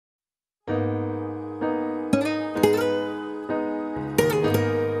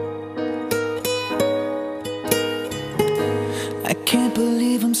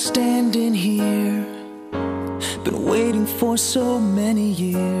standing here, been waiting for so many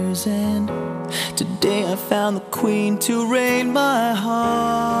years, and today I found the queen to reign my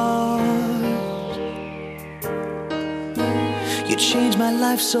heart. You changed my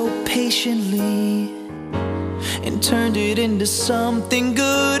life so patiently and turned it into something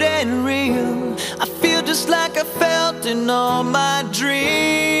good and real. I feel just like I felt in all my dreams.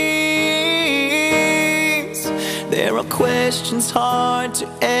 There are questions hard to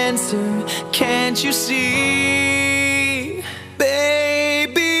answer, can't you see?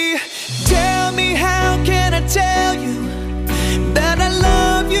 Baby, tell me, how can I tell you that I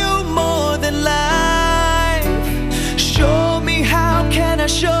love you more than life? Show me, how can I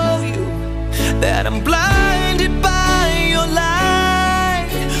show you that I'm blinded by your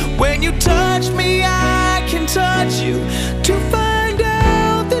light? When you touch me, I can touch you to find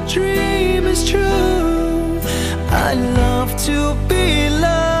out the dream is true. I love to be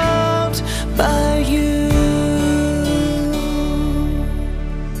loved by you.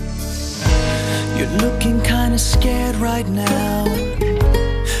 You're looking kinda scared right now.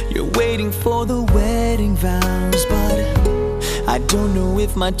 You're waiting for the wedding vows, but I don't know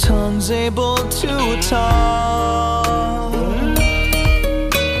if my tongue's able to talk.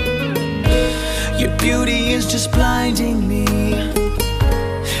 Your beauty is just blinding me,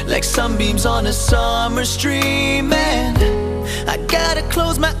 like sunbeams on a summer stream, and I gotta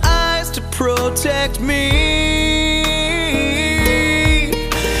close my eyes to protect me.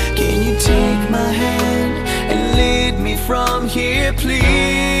 Can you take my hand and lead me from here, please?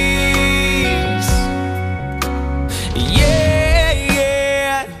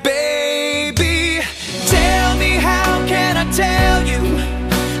 Yeah, baby, tell me, how can I tell you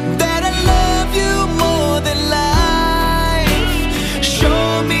that I love you more than life?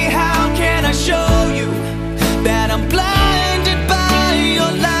 Show me, how can I show you that I'm blinded by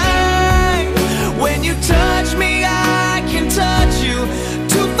your light? When you touch me, I can touch you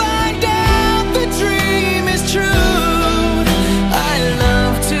to find out the dream is true. I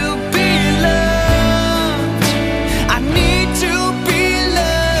love to be loved, I need to be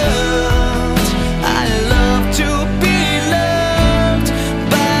loved. I love to be loved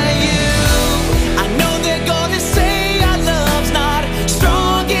by you. I know they're gonna say our love's not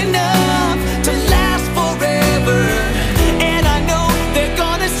strong enough to last forever, and I know they're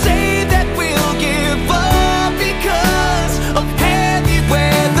gonna say that we'll give up because of heavy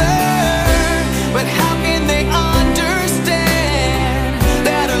weather. But how can they understand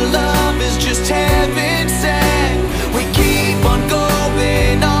that our love is just heaven sent? We keep on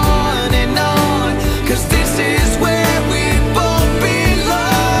going on and on, 'cause this is where we both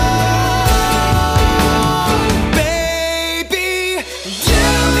belong. Baby,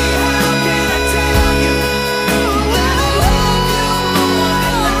 tell me, how can I tell you that I love you more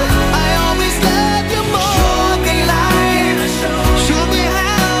than life? I always love you more than life. Show me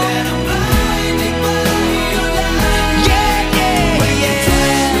how that I'm blinded by your light. Yeah, yeah, when you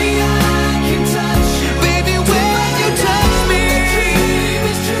touch me, I can touch you. Baby, when you touch me,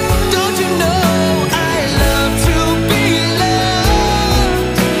 don't you know I love to be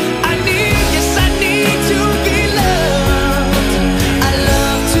loved? I need, yes, I need to be loved. I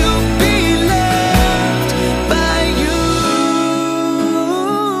love to be loved by you.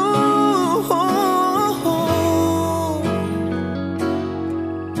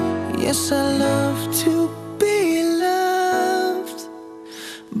 Yes, I love to be loved.